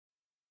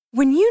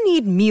When you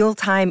need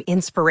mealtime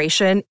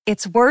inspiration,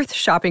 it's worth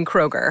shopping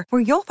Kroger,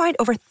 where you'll find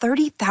over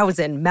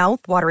 30,000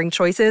 mouth-watering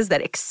choices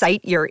that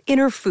excite your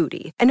inner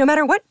foodie. And no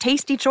matter what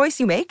tasty choice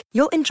you make,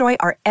 you'll enjoy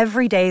our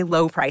everyday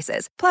low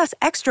prices, plus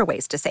extra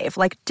ways to save,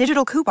 like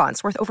digital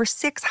coupons worth over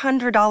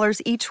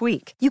 $600 each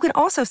week. You can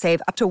also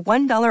save up to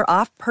 $1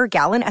 off per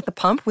gallon at the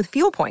pump with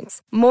fuel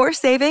points. More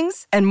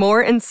savings and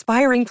more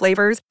inspiring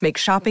flavors make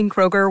shopping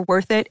Kroger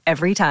worth it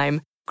every time.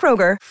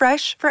 Kroger,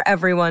 fresh for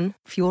everyone.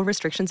 Fuel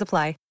restrictions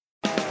apply.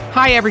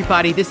 Hi,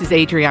 everybody. This is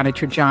Adriana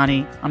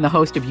Trajani. I'm the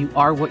host of You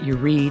Are What You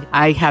Read.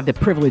 I have the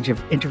privilege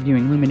of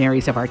interviewing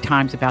luminaries of our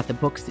times about the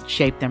books that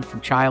shaped them from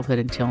childhood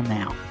until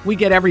now. We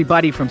get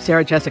everybody from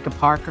Sarah Jessica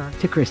Parker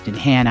to Kristen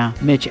Hanna,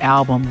 Mitch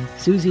Albom,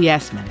 Susie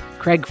Essman,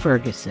 Craig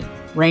Ferguson,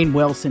 Rainn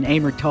Wilson,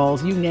 Amor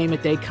Tolls, you name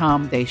it, they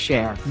come, they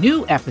share.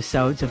 New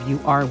episodes of You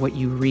Are What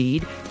You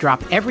Read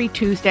drop every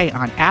Tuesday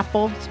on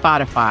Apple,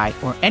 Spotify,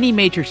 or any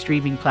major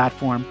streaming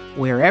platform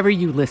wherever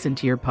you listen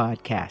to your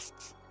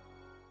podcasts.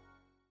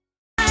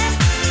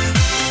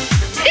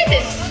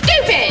 This is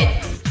stupid!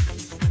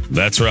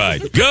 That's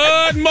right.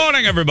 Good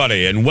morning,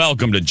 everybody, and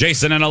welcome to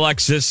Jason and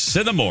Alexis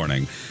in the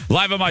morning.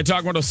 Live on My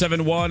Talk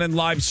 1071 and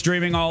live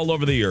streaming all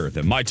over the earth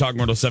at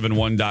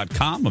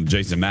MyTalk1071.com. I'm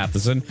Jason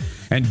Matheson,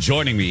 and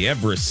joining me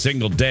every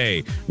single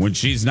day when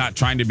she's not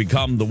trying to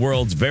become the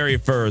world's very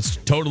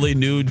first totally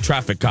nude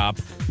traffic cop,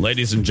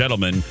 ladies and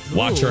gentlemen,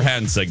 watch her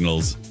hand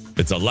signals.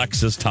 It's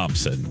Alexis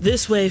Thompson.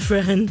 This way,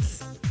 friends.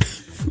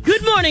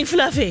 Good morning,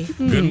 Fluffy.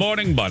 Good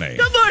morning, Bunny.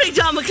 Good morning,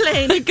 John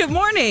McClane. Good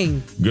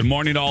morning. Good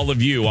morning to all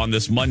of you on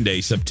this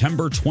Monday,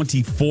 September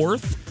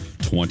 24th,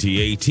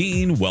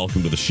 2018.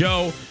 Welcome to the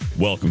show.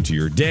 Welcome to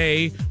your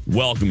day.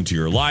 Welcome to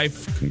your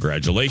life.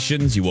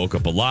 Congratulations. You woke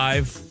up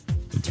alive.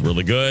 It's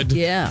really good.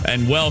 Yeah.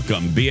 And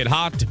welcome, be it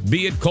hot,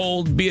 be it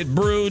cold, be it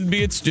brewed,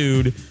 be it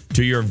stewed,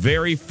 to your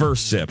very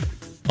first sip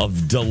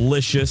of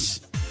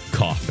delicious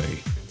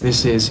coffee.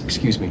 This is,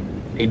 excuse me,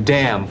 a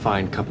damn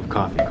fine cup of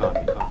coffee.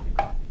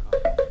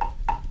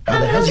 How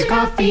the hell's your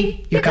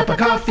coffee? Your cup of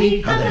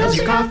coffee? How the hell's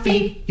your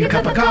coffee? Your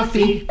cup of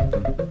coffee?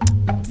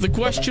 The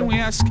question we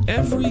ask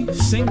every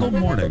single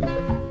morning.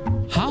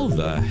 How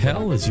the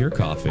hell is your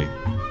coffee?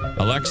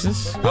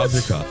 Alexis, how's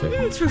your coffee?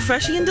 It's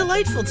refreshing and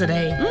delightful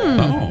today.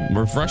 Oh,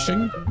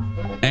 refreshing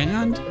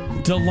and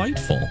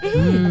delightful.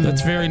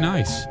 That's very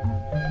nice.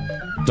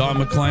 Don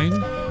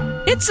McClane?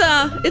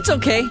 It's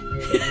okay.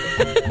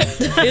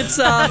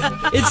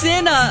 It's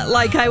in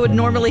like I would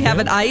normally have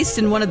it iced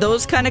in one of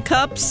those kind of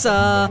cups,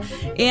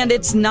 and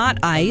it's not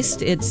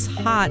iced. It's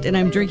hot, and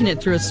I'm drinking it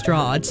through a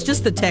straw. It's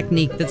just the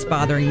technique that's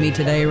bothering me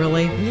today,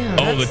 really.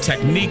 Yeah, the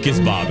technique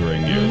is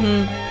bothering you.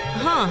 Mm-hmm.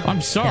 Huh.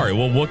 I'm sorry.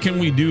 Well, what can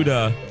we do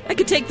to... I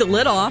could take the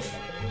lid off.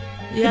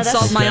 Yeah, and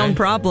solve my own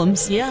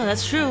problems. Yeah,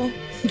 that's true.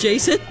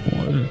 Jason?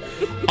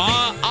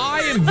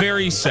 I am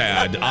very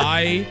sad.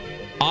 I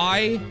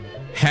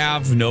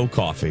have no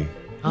coffee.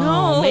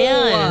 Oh,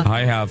 man.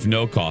 I have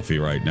no coffee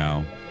right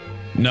now.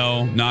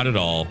 No, not at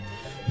all.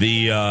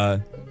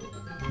 The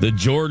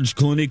George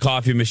Clooney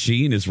coffee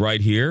machine is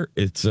right here.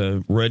 It's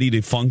ready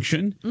to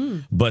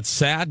function. But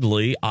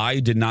sadly, I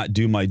did not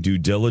do my due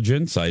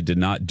diligence. I did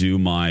not do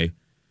my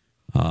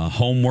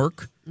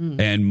homework.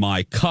 And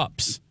my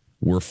cups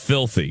were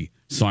filthy.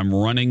 So I'm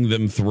running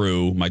them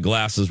through. My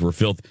glasses were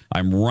filthy.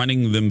 I'm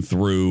running them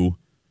through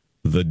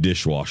the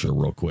dishwasher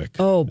real quick.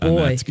 Oh, boy. And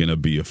that's going to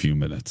be a few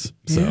minutes.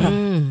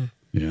 So,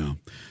 yeah.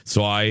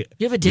 So You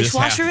have a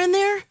dishwasher in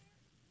there?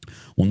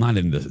 Well, not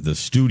in the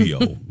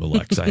studio,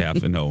 Alex. I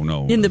have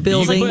no. In the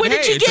building. Where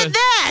did you get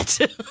that?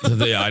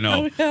 Yeah, I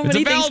know. It's a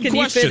many valid things can you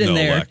question, fit in though,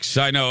 there? Lex.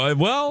 I know.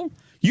 Well,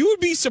 you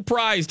would be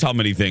surprised how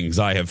many things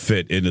I have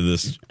fit into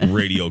this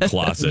radio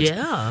closet.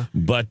 Yeah.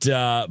 But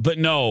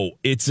no,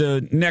 it's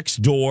next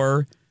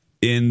door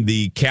in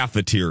the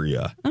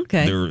cafeteria.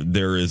 Okay.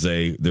 There's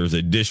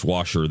a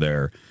dishwasher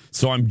there.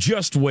 So I'm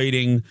just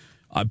waiting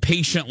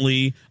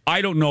patiently.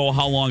 I don't know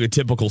how long a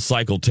typical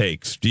cycle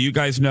takes. Do you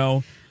guys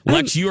know?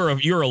 Lex,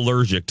 you're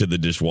allergic to the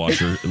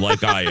dishwasher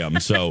like I am.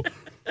 So,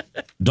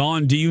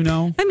 Dawn, do you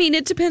know? I mean,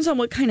 it depends on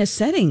what kind of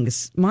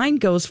settings. Mine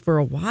goes for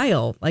a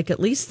while, like at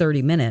least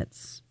 30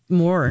 minutes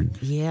more.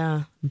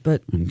 Yeah.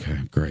 But Okay,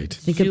 great.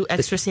 Did you do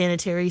extra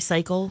sanitary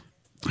cycle?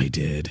 I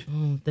did.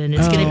 Then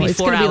it's going to be 4 hours. It's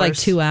going to be like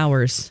 2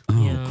 hours.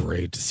 Oh,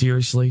 great.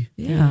 Seriously?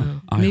 Yeah.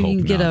 I Maybe you hope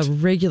can get not. a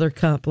regular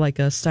cup, like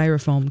a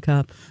styrofoam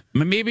cup.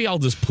 Maybe I'll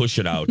just push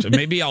it out.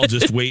 Maybe I'll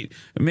just wait.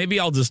 Maybe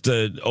I'll just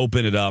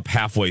open it up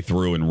halfway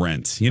through and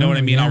rinse. You know what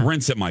I mean? yeah. I'll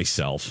rinse it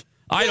myself.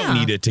 I don't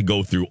need it to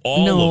go through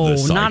all of the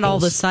cycles. No, not all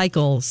the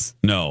cycles.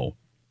 No.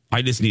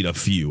 I just need a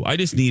few. I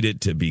just need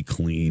it to be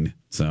clean.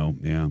 So,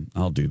 yeah,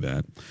 I'll do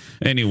that.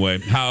 Anyway,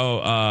 how...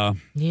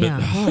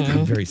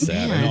 I'm very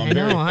sad.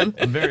 Man, I'm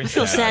very I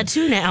feel sad. sad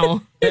too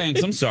now.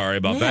 Thanks. I'm sorry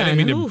about that. I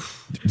Man,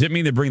 didn't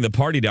mean to bring the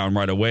party down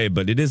right away,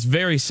 but it is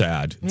very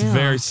sad. It's Yeah.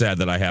 very sad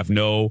that I have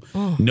no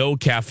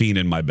caffeine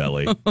in my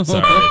belly.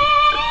 Sorry.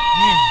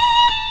 Man,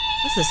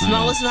 that's the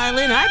smallest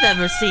violin I've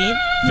ever seen.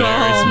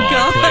 Very small.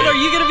 God, Play it. are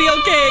you going to be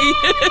okay?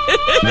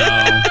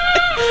 No.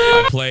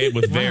 I play it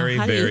with very,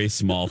 very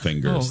small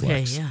fingers. Okay,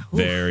 Lex. yeah.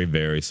 Very,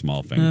 very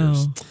small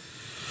fingers.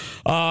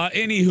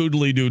 Any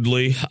hoodly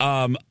doodly.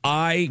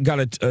 I got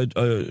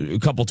a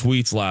couple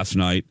tweets last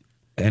night,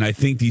 and I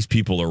think these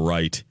people are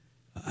right.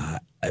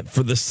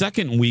 For the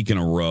second week in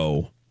a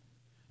row,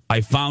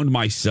 I found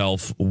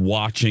myself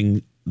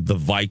watching the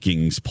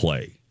Vikings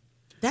play.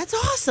 That's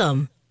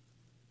awesome.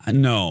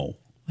 No.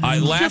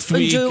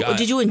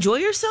 Did you enjoy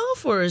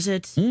yourself, or is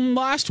it?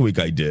 Last week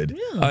I did.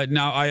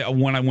 Yeah.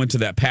 When I went to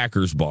that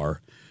Packers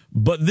bar,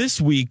 but this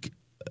week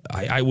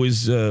I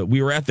was.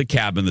 We were at the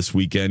cabin this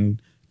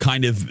weekend,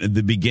 kind of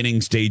the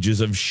beginning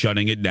stages of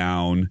shutting it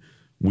down.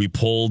 We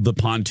pulled the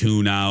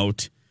pontoon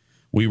out.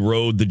 We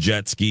rode the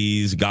jet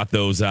skis, got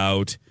those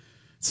out.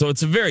 So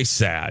it's very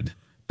sad.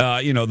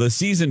 The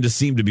season just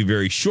seemed to be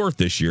very short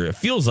this year. It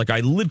feels like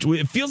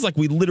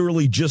we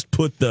literally just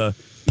put the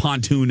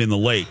pontoon in the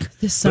lake.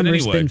 This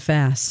summer's been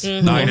fast.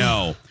 Mm-hmm. I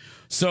know.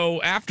 So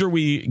after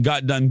we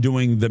got done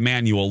doing the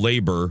manual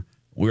labor,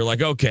 we were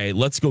like, okay,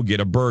 let's go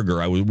get a burger.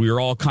 Luckily, we were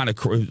all kind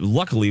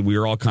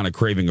of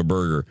craving a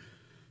burger.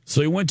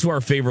 So we went to our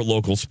favorite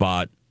local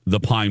spot, the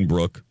Pine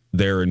Brook,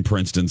 there in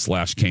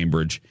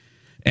Princeton/Cambridge.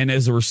 And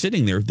as we're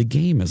sitting there, the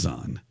game is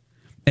on.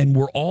 And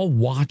we're all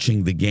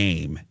watching the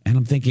game. And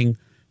I'm thinking,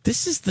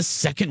 this is the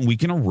second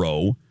week in a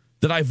row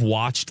that I've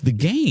watched the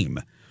game.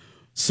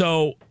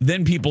 So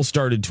then people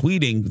started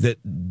tweeting that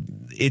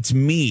it's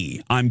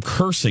me. I'm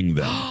cursing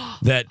them.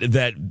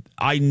 that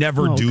I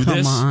never do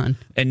this. On.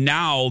 And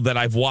now that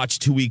I've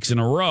watched 2 weeks in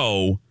a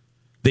row,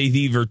 they've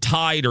either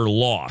tied or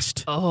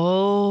lost.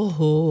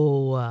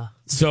 Oh.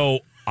 So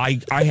I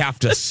have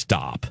to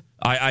stop.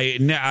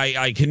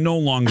 I can no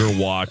longer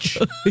watch.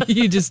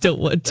 You just don't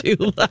want to.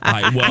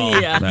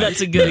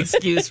 That's a good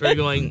excuse for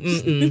going.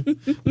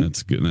 Mm-mm.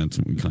 That's good. That's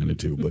what we kind of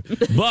do, but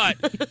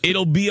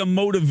it'll be a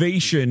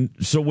motivation.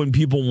 So when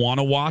people want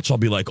to watch, I'll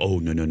be like, "Oh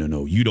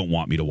no! You don't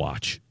want me to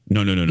watch.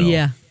 No.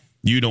 Yeah,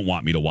 you don't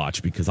want me to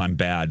watch because I'm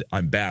bad.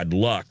 I'm bad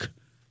luck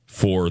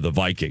for the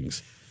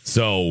Vikings.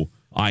 So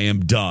I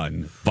am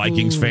done.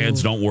 Vikings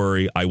fans, don't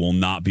worry. I will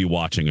not be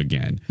watching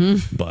again.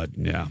 But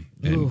yeah.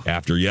 And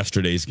after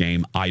yesterday's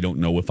game, I don't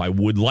know if I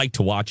would like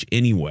to watch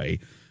anyway,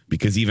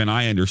 because even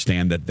I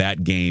understand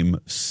that game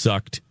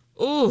sucked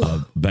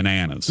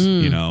bananas.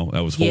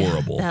 That was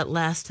horrible. That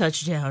last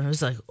touchdown, it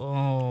was like,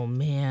 oh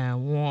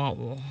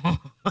man.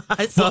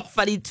 I saw a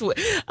funny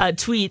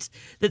tweet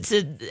that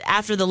said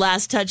after the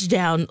last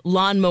touchdown,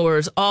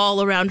 lawnmowers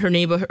all around her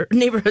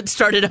neighborhood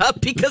started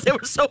up because they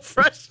were so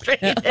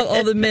frustrated.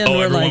 All the men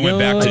were like, went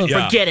back to,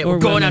 forget it. We're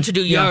going out to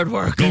do yard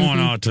work. Going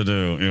out to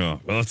do,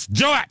 let's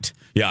do it.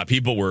 Yeah,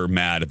 people were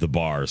mad at the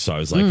bar. So I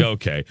was like,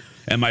 okay.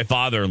 And my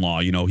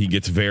father-in-law,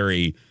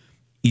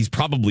 he's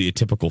probably a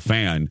typical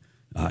fan.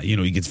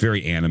 He gets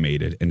very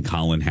animated, and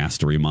Colin has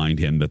to remind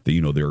him that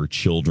there are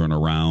children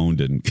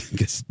around, and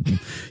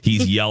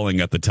he's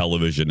yelling at the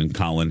television, and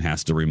Colin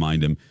has to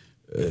remind him.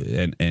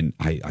 And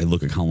I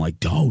look at Colin like,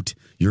 "Don't!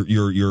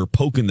 You're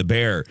poking the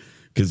bear,"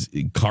 because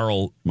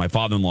Carl, my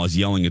father-in-law, is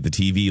yelling at the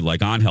TV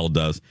like Angel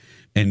does.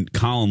 And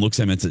Colin looks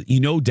at him and says,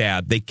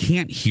 Dad, they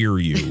can't hear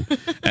you.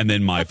 And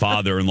then my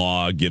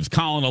father-in-law gives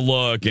Colin a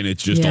look, and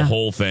it's just a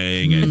whole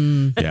thing.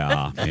 And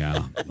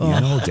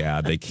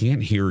Dad, they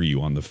can't hear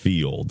you on the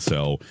field.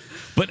 So,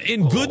 but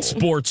in good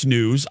sports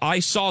news, I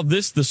saw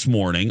this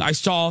morning. I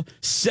saw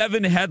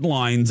 7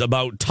 headlines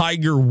about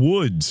Tiger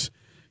Woods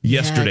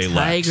yesterday.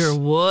 Tiger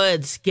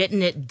Woods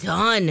getting it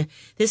done.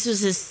 This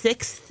was his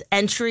 6th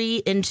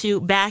entry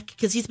back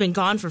because he's been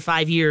gone for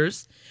 5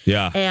 years.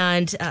 Yeah.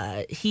 And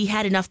he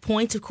had enough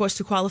points, of course,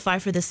 to qualify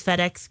for this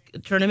FedEx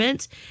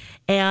tournament.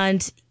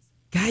 And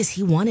guys,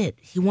 he won it.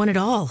 He won it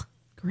all.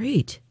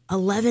 Great.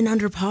 11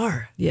 under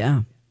par.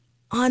 Yeah.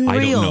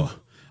 Unreal.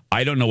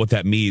 I don't know what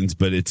that means,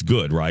 but it's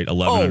good, right?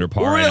 11 under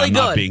par. Really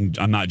and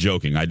I'm not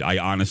joking. I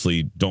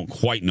honestly don't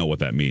quite know what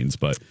that means,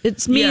 but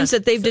it means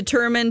that they've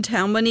determined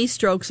how many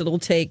strokes it'll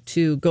take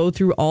to go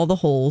through all the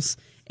holes,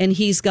 and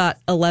he's got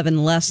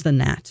 11 less than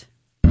that.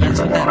 That's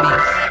what that means.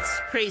 That's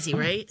crazy,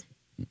 right?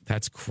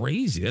 That's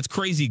crazy. That's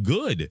crazy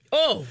good.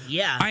 Oh,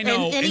 yeah. I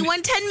know. And he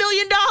won $10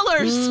 million.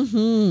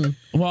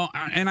 Mm-hmm. Well,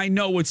 and I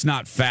know it's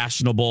not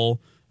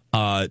fashionable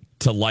to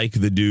like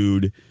the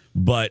dude,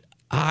 but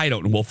I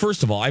don't know. Well,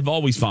 first of all, I've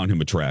always found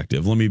him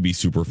attractive. Let me be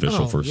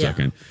superficial for a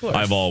second.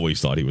 I've always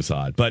thought he was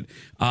hot. But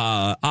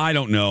I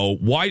don't know.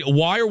 Why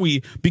are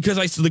we?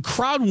 Because the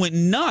crowd went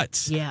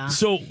nuts. Yeah.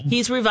 So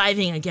he's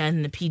reviving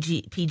again the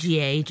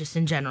PGA just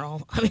in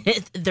general. I mean,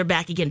 they're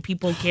back again.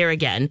 People care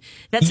again.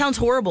 That sounds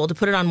horrible to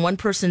put it on one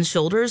person's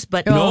shoulders,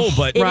 but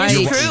but it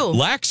is true.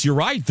 Lex, you're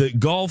right. The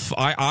golf,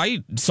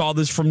 I saw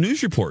this from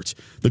news reports.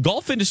 The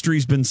golf industry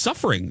has been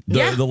suffering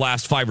the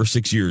last 5 or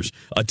 6 years.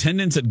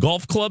 Attendance at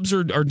golf clubs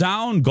are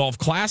down. Golf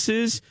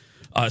classes,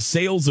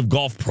 sales of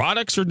golf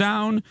products are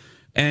down,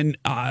 and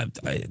my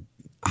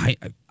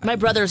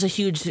brother's a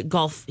huge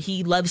golf.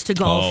 He loves to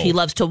golf. He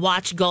loves to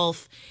watch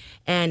golf,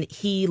 and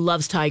he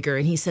loves Tiger.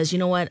 And he says, "You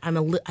know what?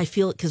 I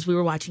feel because we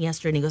were watching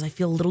yesterday, and he goes, I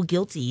feel a little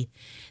guilty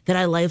that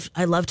I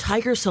love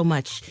Tiger so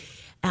much."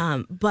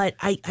 But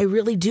I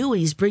really do.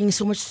 He's bringing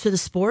so much to the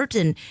sport,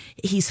 and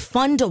he's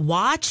fun to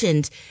watch.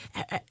 And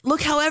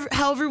look how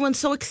everyone's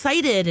so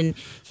excited, and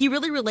he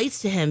really relates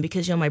to him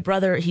because my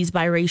brother, he's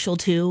biracial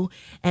too,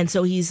 and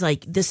so he's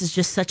like, this is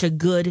just such a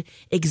good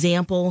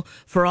example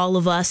for all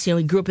of us.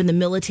 He grew up in the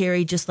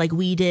military just like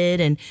we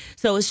did, and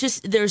so it's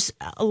just there's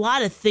a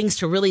lot of things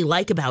to really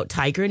like about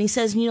Tiger. And he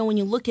says, when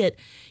you look at,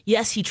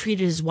 yes, he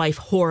treated his wife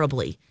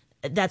horribly.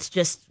 That's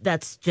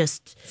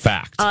just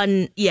fact.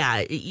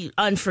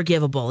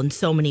 Unforgivable in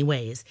so many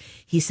ways.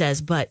 He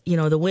says, but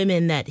the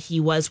women that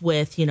he was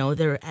with,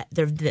 they're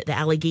the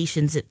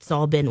allegations. It's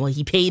all been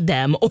he paid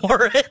them,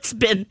 or it's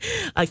been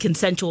a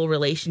consensual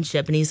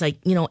relationship. And he's like,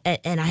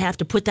 and I have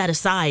to put that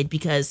aside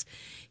because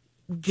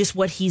just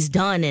what he's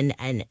done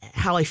and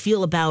how I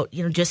feel about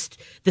just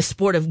the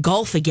sport of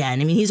golf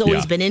again. I mean, he's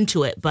always been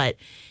into it, but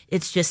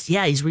it's just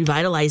he's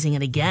revitalizing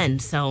it again.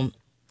 So,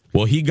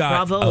 he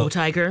got bravo,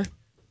 Tiger.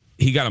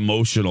 He got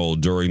emotional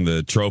during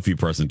the trophy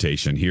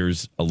presentation.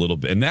 Here's a little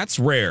bit. And that's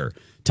rare.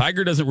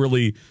 Tiger doesn't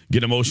really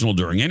get emotional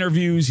during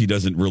interviews. He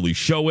doesn't really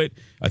show it.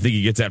 I think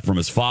he gets that from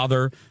his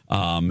father.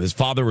 His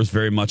father was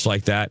very much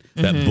like that.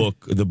 That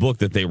the book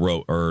that they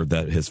wrote, or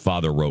that his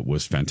father wrote,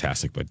 was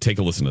fantastic. But take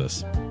a listen to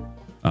this.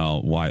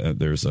 Why?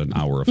 There's an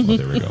hour of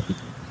there we go.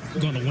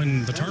 Going to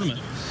win the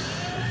tournament.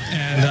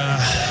 And,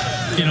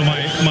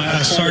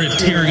 I started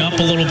tearing up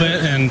a little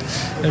bit, and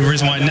the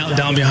reason why I knelt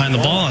down behind the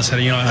ball, I said,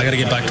 I got to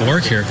get back to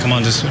work here. Come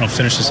on, just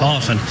finish this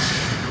off. And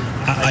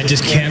I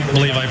just can't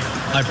believe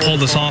I pulled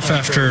this off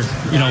after,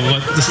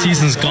 what the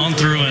season's gone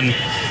through. And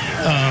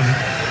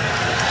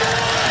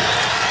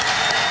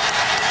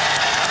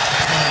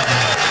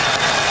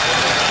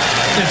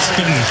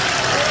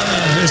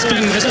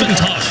it's been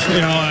tough.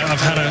 I've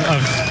had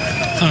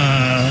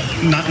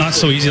not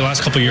so easy the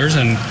last couple of years,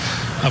 and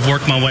I've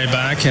worked my way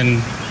back,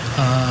 and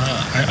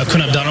I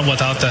couldn't have done it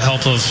without the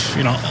help of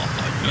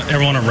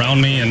everyone around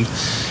me, and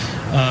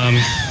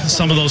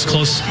some of those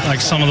close,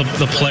 like some of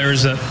the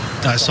players that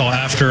I saw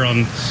after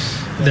on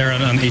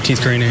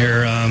 18th green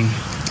here.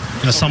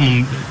 Some of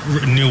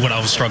them knew what I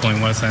was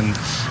struggling with, and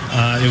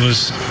it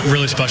was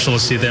really special to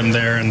see them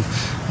there. And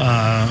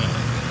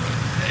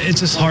it's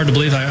just hard to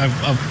believe I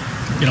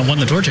won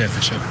the tour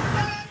championship.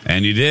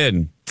 And you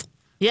did.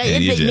 Yeah,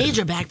 he had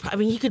major back. I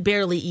mean, he could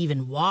barely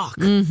even walk.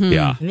 Mm-hmm.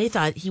 Yeah. And they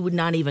thought he would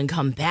not even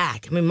come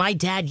back. I mean, my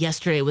dad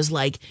yesterday was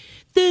like,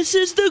 this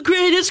is the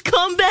greatest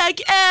comeback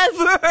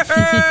ever.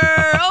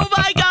 Oh,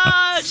 my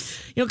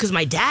gosh. Because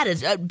my dad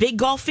is a big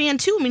golf fan,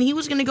 too. I mean, he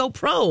was going to go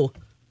pro.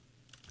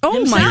 Oh,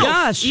 himself. my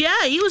gosh.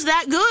 Yeah, he was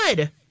that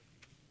good.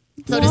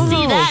 So Whoa, to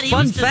see that, he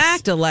fun was just,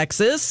 fact,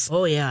 Alexis.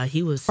 Oh, yeah,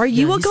 he was. Are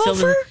you a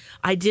golfer?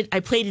 I did. I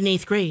played in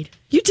 8th grade.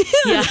 You did?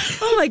 Yeah.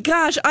 Oh, my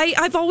gosh.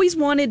 I've always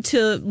wanted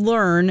to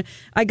learn.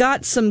 I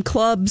got some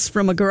clubs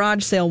from a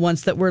garage sale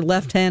once that were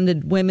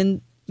left-handed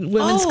women's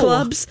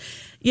clubs,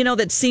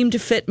 that seemed to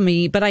fit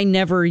me, but I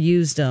never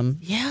used them.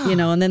 Yeah.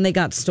 And then they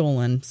got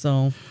stolen.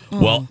 So.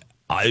 Well,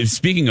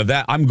 speaking of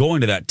that, I'm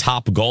going to that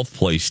Top Golf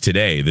place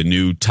today, the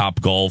new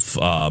Top Golf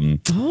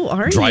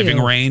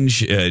driving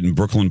range in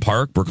Brooklyn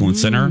Park, Brooklyn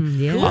Center.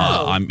 Yeah.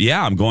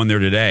 I'm going there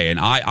today. And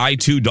I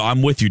too,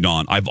 I'm with you,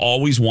 Dawn. I've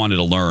always wanted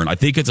to learn. I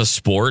think it's a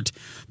sport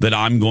that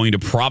I'm going to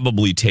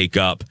probably take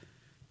up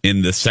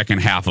in the second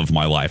half of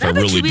my life. I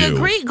really do. You'd be a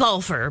great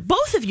golfer,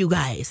 both of you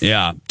guys.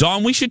 Yeah.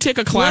 Dawn, we should take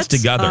a class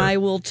together. I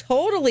will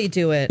totally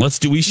do it.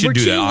 We should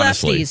do that,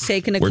 honestly. We're two lefties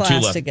taking a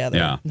class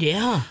together.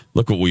 Yeah.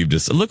 Look what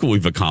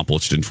we've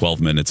accomplished in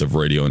 12 minutes of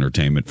radio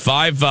entertainment.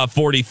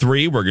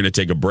 5:43, we're going to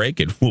take a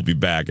break, and we'll be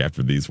back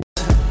after these.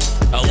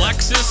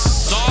 Alexis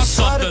saw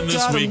something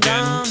this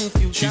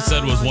weekend she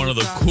said was one of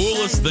the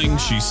coolest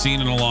things she's seen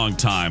in a long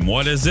time.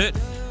 What is it?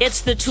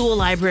 It's the Tool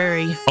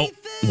Library. Oh,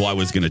 well, I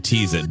was going to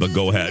tease it, but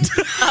go ahead.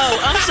 Oh,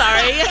 I'm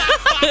sorry.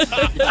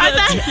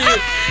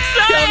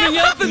 Coming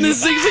up in the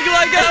 6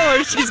 o'clock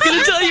hour, she's going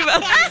to tell you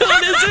about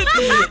what is it?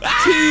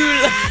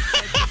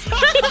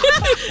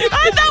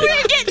 I thought we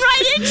were getting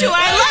right into it.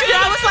 I loved it.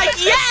 I was like,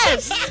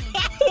 yes.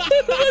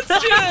 Let's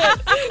do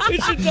it. We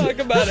should talk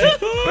about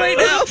it right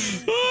now.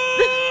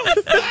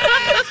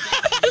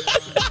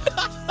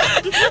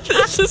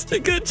 This is a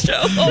good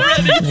show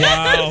already.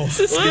 Wow. This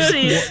is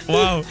good.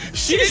 Wow.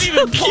 She didn't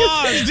even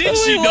pause, did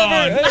she, Dawn?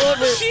 I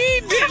love it.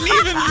 She didn't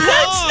even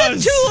pause.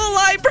 That's the Tool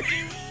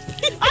Library.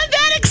 I'm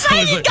that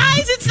excited,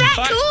 guys. It's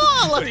that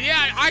cool.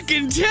 Yeah, I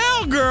can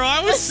tell, girl.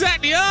 I was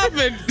setting you up.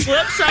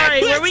 Whoops,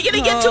 sorry. Were we going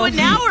to get to it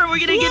now, or are we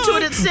going to get to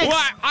it at 6?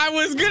 Well, I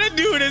was going to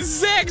do it at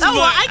 6. Oh,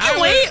 well, I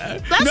can wait.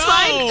 That's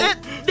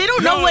fine. They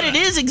don't know what it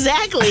is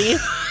exactly.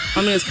 I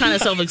mean, it's kind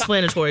of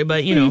self-explanatory,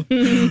 but,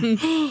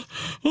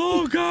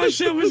 Oh, gosh,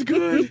 that was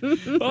good.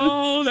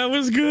 Oh, that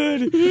was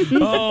good.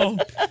 Oh,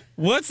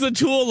 what's the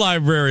Tool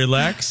Library,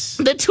 Lex?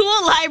 The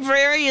Tool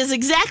Library is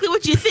exactly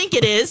what you think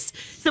it is.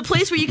 It's a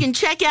place where you can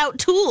check out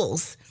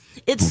tools.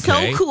 It's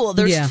Okay. so cool.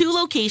 There's Yeah. 2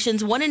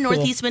 locations, one in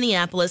Northeast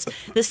Minneapolis.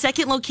 The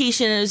second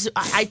location is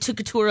I took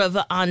a tour of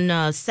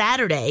on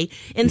Saturday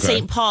in Okay.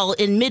 St. Paul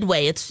in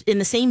Midway. It's in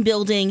the same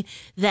building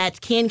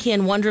that Can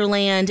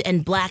Wonderland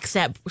and Black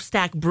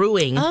Stack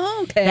Brewing.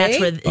 Oh, okay. That's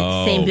where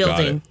the same got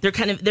building.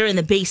 it. They're in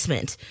the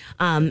basement.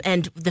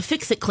 And the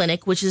Fix It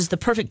Clinic, which is the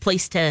perfect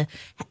place to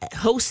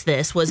host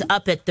this, was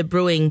up at the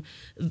brewing,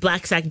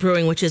 Black Stack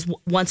Brewing, which is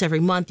once every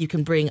month. You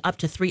can bring up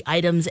to 3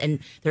 items, and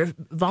they're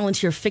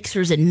volunteer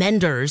fixers and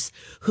menders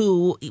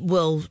who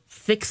will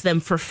fix them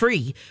for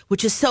free,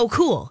 which is so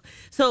cool.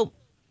 So,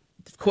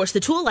 of course, the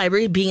tool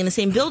library, being in the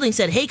same building,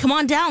 said, "Hey, come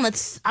on down.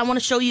 I want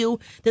to show you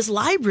this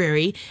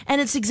library."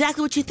 And it's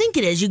exactly what you think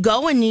it is. You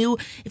go and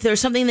if there's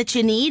something that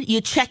you need,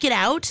 you check it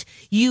out,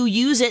 you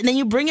use it, and then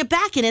you bring it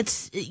back,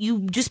 and you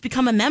just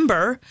become a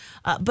member.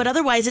 But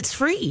otherwise, it's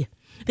free.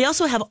 They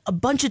also have a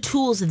bunch of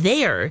tools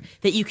there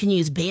that you can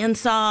use,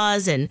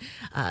 bandsaws and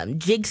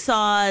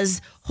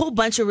jigsaws, whole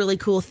bunch of really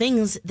cool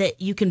things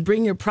that you can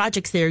bring your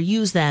projects there,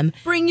 use them.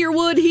 Bring your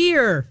wood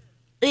here.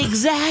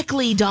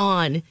 Exactly,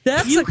 Dawn.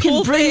 That's you a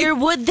cool can bring thing. your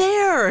wood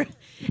there.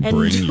 And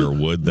Bring your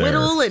wood there.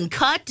 Whittle and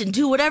cut and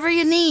do whatever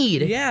you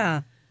need.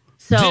 Yeah.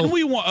 So Didn't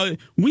we want?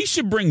 We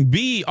should bring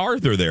B.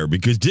 Arthur there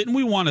because didn't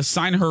we want to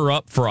sign her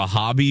up for a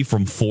hobby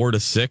from 4 to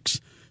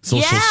 6 so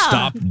she'll Yeah.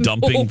 stop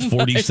dumping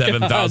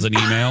 47,000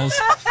 emails?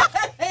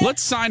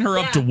 Let's sign her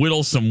up to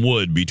whittle some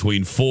wood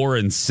between 4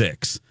 and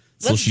 6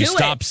 so Let's she do it.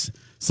 stops.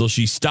 So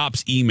she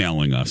stops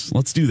emailing us.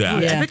 Let's do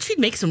that. Yeah. I bet she'd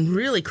make some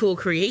really cool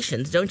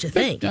creations, don't you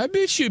think? I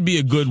bet she'd be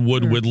a good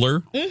wood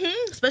whittler.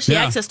 Especially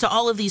Yeah. access to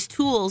all of these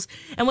tools.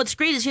 And what's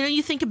great is,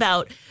 you think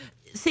about,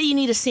 say you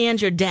need to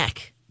sand your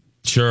deck.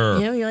 Sure.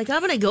 You're like,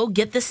 I'm going to go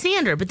get the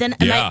sander, but then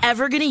am Yeah. I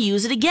ever going to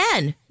use it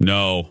again?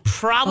 No.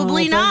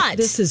 Probably Oh, not.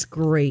 This is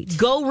great.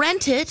 Go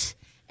rent it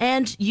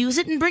and use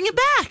it and bring it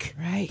back.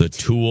 Right. The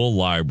tool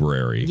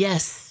library.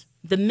 Yes,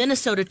 the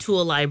Minnesota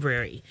Tool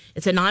Library.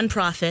 It's a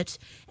nonprofit,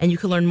 and you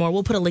can learn more.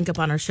 We'll put a link up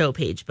on our show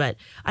page, but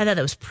I thought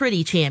that was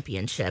pretty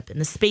championship,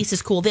 and the space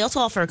is cool. They also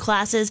offer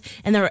classes,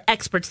 and there are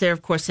experts there,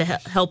 of course, to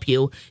help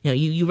you.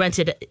 You rent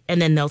it, and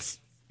then they'll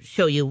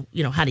show you,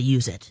 how to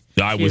use it.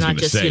 I So was you're going not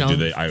to just, say, do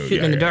they?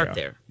 shooting in the dark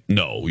there.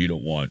 No, you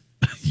don't want.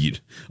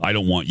 I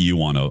don't want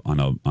you on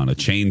a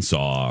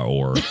chainsaw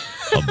or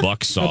a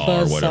buck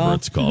saw or whatever buzzsaw.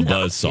 it's called,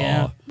 buzz saw,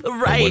 Yeah.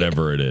 Right. or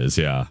whatever it is.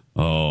 Yeah.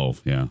 Oh,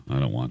 yeah. I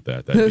don't want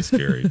that. That'd be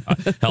scary.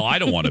 Hell, I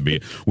don't want to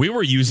be. We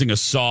were using a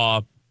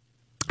saw.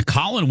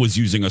 Colin was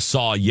using a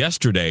saw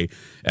yesterday.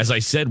 As I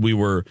said, we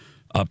were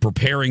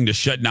preparing to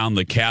shut down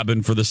the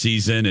cabin for the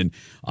season. And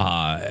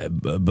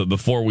but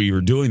before we were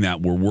doing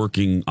that, we're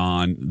working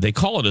on, they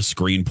call it a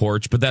screen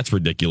porch, but that's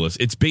ridiculous.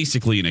 It's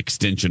basically an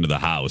extension of the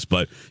house,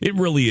 but it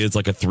really is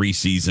like a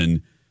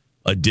 3-season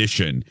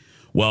addition.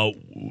 Well,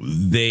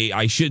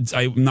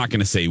 I'm not going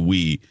to say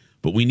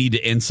but we need to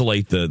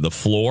insulate the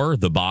floor,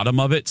 the bottom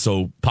of it.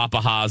 So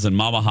Papa Haas and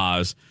Mama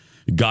Haas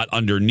got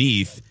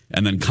underneath,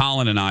 and then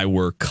Colin and I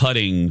were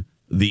cutting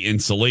the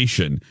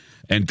insulation,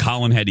 and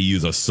Colin had to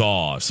use a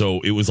saw.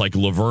 So it was like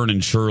Laverne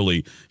and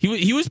Shirley.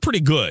 He was pretty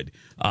good,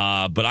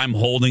 but I'm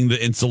holding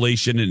the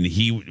insulation, and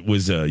he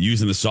was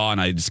using the saw, and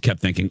I just kept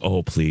thinking,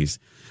 oh, please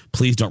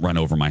don't run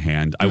over my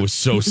hand. I was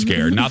so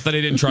scared. Not that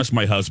I didn't trust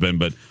my husband,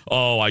 but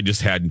I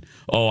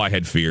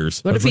had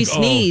fears. What I if was he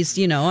like, sneezed?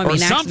 or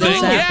accidents something?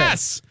 happen.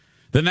 Yes.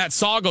 Then that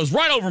saw goes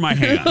right over my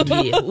hand.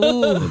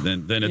 Ooh.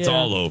 Then it's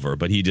all over.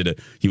 But it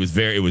was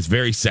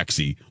very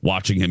sexy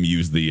watching him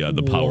use the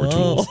power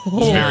tools. It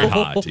was very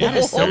hot. That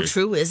is so very-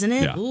 true, isn't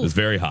it? Yeah, Ooh. it was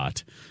very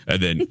hot.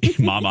 And then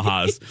Mama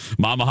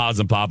Haas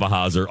and Papa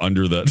Haas are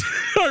under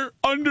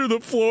the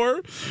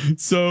floor.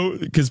 So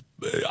because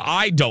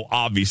I don't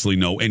obviously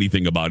know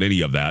anything about any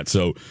of that.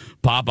 So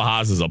Papa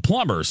Haas is a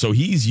plumber, so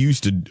he's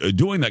used to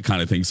doing that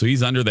kind of thing. So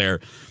he's under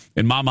there.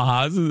 And Mama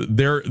Haas,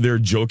 they're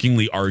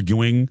jokingly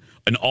arguing,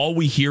 and all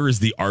we hear is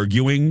the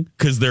arguing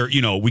because they're,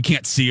 we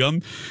can't see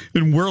them,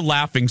 and we're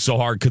laughing so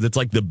hard because it's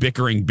like the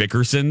bickering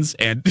Bickersons,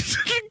 and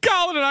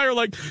Colin and I are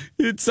like,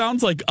 it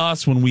sounds like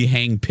us when we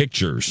hang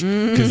pictures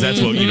because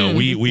that's what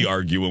we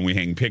argue when we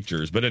hang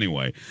pictures. But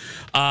anyway,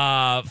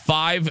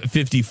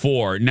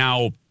 5:54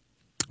 now.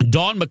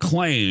 Dawn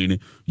McClain,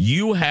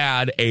 you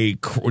had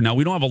now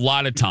we don't have a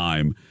lot of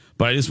time,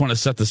 but I just want to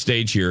set the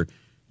stage here.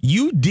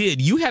 You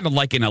had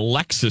like an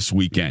Alexis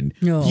weekend.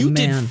 Oh, you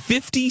man. did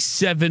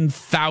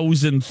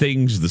 57,000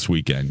 things this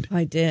weekend.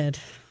 I did.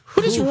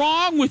 What is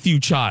wrong with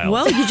you, child?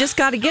 Well, you just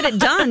got to get it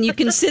done. You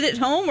can sit at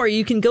home or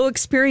you can go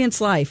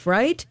experience life,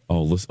 right?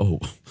 Oh, listen. Oh,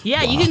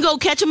 Yeah, you can go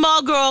catch 'em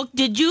all, girl.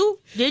 Did you?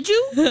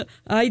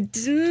 I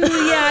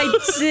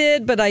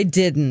did, but I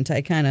didn't.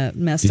 I kind of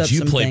messed up did you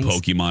some play things.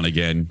 Pokemon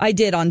again? I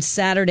did on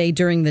Saturday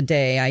during the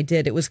day. I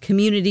did. It was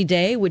Community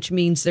Day, which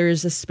means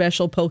there's a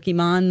special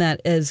Pokemon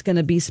that is going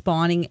to be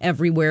spawning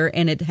everywhere,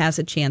 and it has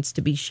a chance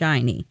to be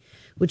shiny,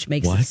 which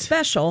makes What? it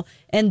special.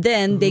 And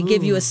then they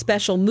give you a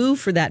special move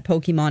for that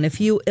Pokemon.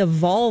 If you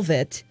evolve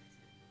it,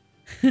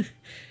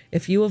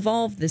 if you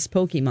evolve this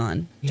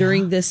Pokemon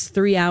during this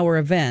 3-hour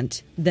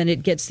event, then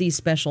it gets these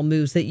special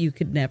moves that you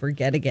could never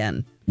get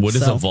again. What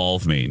does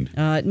evolve mean?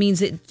 It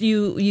means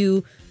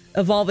you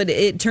evolve it.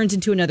 It turns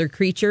into another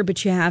creature,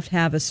 but you have to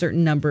have a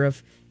certain number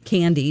of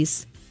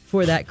candies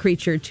for that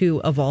creature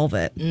to evolve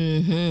it.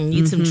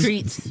 Need some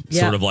treats.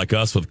 Sort of like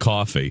us with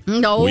coffee.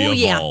 No, we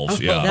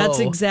evolve. Yeah. That's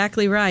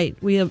exactly right.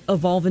 We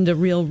evolve into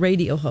real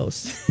radio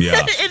hosts. Yeah.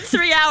 In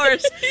 3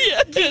 hours.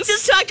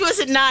 Just talk to us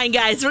at 9,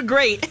 guys. We're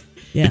great.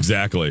 Yeah.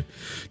 Exactly.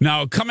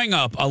 Now, coming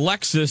up,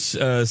 Alexis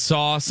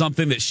saw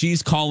something that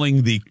she's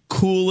calling the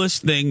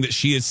coolest thing that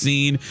she has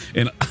seen.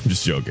 And I'm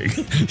just joking.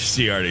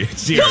 She already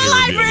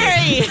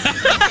Library!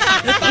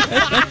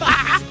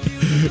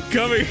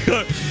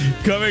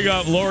 Coming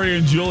up, Lori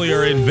and Julie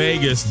are in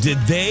Vegas. Did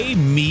they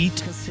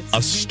meet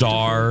a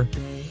star?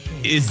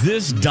 Is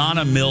this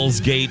Donna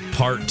Millsgate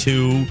Part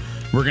 2?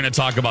 We're going to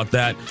talk about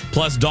that.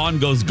 Plus, Dawn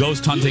goes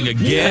ghost hunting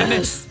again.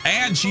 Yes.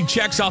 And she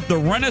checks out the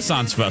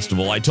Renaissance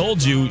Festival. I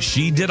told you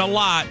she did a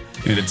lot,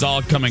 and it's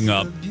all coming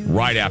up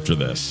right after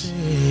this.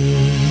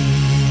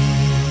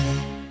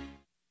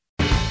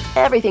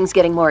 Everything's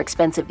getting more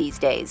expensive these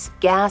days.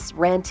 Gas,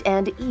 rent,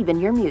 and even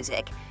your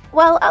music.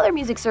 While other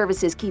music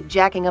services keep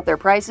jacking up their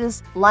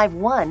prices, Live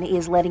One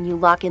is letting you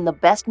lock in the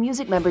best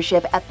music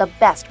membership at the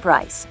best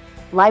price.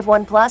 Live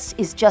One Plus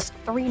is just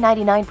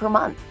 $3.99 per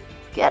month.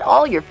 Get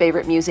all your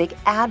favorite music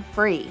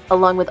ad-free,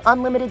 along with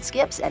unlimited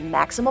skips and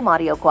maximum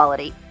audio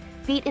quality.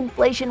 Beat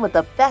inflation with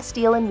the best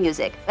deal in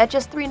music at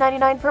just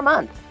 $3.99 per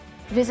month.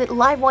 Visit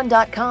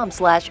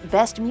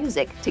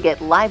liveone.com/bestmusic to get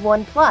Live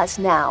One Plus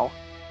now.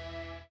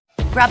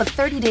 Grab a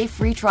 30-day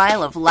free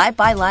trial of Live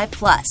by Live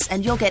Plus,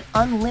 and you'll get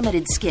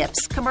unlimited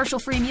skips,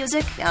 commercial-free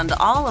music, and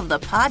all of the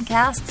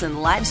podcasts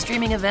and live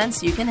streaming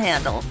events you can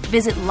handle.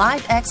 Visit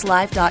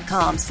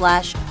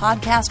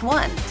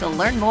livexlive.com/podcast1 to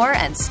learn more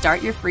and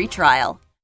start your free trial.